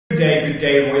Good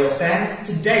day, Royal fans.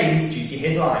 Today's juicy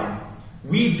headline: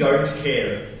 We don't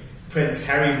care. Prince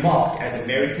Harry mocked as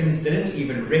Americans didn't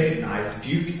even recognize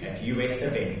Duke at US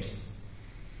event.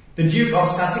 The Duke of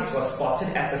Sussex was spotted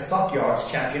at the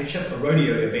Stockyards Championship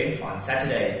Rodeo event on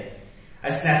Saturday.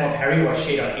 A snap of Harry was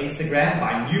shared on Instagram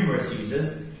by numerous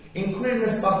users, including the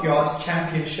Stockyards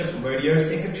Championship Rodeo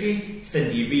secretary,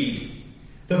 Cindy Reed.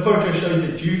 The photo shows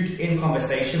the Duke in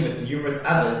conversation with numerous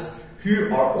others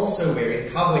who are also wearing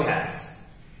cowboy hats.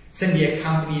 Cindy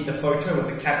accompanied the photo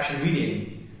with a caption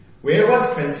reading, "Where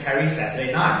was Prince Harry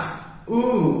Saturday night?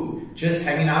 Ooh, just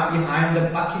hanging out behind the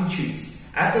bucking chutes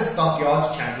at the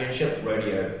Stockyards Championship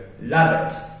Rodeo. Love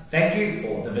it. Thank you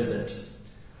for the visit."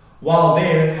 While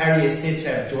there, Harry is said to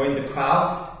have joined the crowds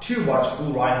to watch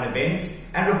bull riding events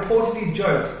and reportedly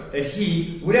joked that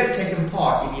he would have taken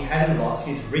part if he hadn't lost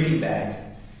his rigging bag.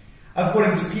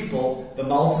 According to People, the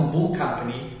Malton Bull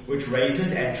Company, which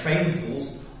raises and trains bulls,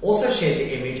 also shared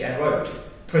the image and wrote,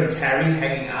 "Prince Harry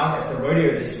hanging out at the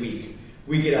rodeo this week.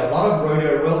 We get a lot of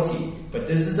rodeo royalty, but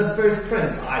this is the first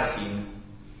prince I've seen."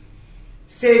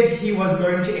 Said he was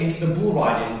going to enter the bull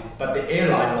riding, but the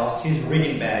airline lost his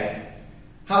rigging bag.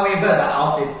 However, the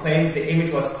outlet claims the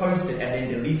image was posted and then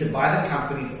deleted by the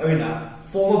company's owner,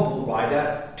 former bull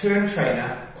rider turned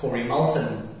trainer Corey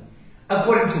Moulton.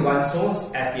 According to one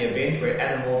source, at the event where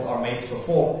animals are made to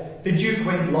perform, the Duke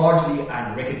went largely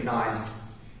unrecognized.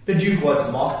 The Duke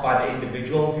was mocked by the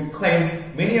individual who claimed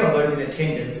many of those in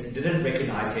attendance didn't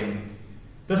recognize him.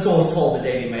 The source told the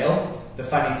Daily Mail, "The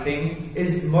funny thing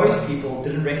is most people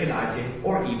didn't recognize him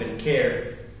or even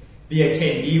care." The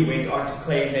attendee went on to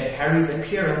claim that Harry's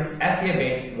appearance at the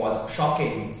event was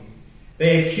shocking.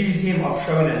 They accused him of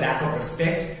showing a lack of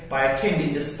respect by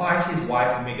attending despite his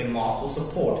wife Meghan Markle's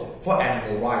support for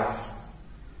animal rights.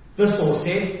 The source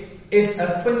said, "It's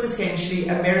a quintessentially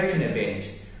American event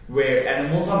where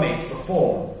animals are made to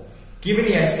perform. Given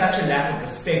he has such a lack of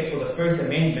respect for the First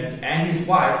Amendment and his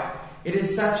wife, who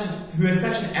is such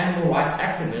an animal rights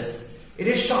activist, it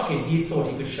is shocking he thought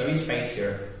he could show his face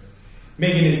here."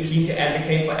 Meghan is keen to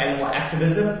advocate for animal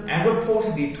activism and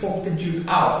reportedly talked the Duke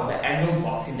out of the annual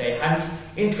Boxing Day hunt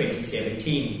in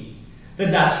 2017. The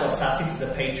Duchess of Sussex is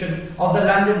a patron of the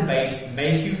London-based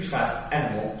Mayhew Trust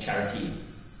Animal Charity.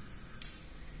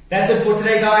 That's it for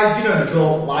today, guys. You know the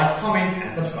drill. Like, comment,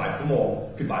 and subscribe for more.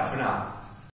 Goodbye for now.